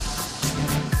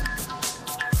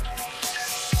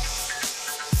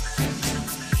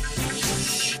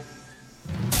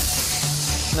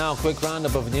Now, a quick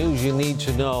roundup of news you need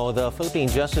to know. The Philippine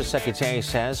Justice Secretary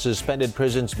says suspended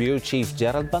Prisons Bureau Chief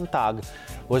Gerald Bantag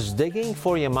was digging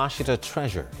for Yamashita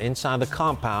treasure inside the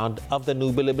compound of the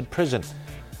New Bilibid prison.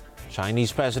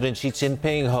 Chinese President Xi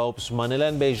Jinping hopes Manila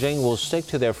and Beijing will stick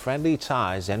to their friendly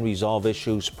ties and resolve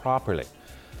issues properly.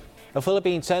 The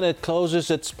Philippine Senate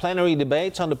closes its plenary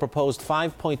debates on the proposed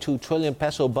 5.2 trillion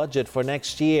peso budget for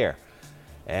next year.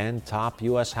 And top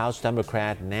U.S. House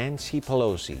Democrat Nancy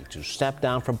Pelosi to step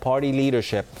down from party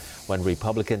leadership when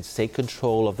Republicans take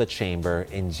control of the chamber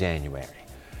in January.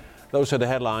 Those are the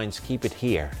headlines. Keep it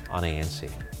here on ANC.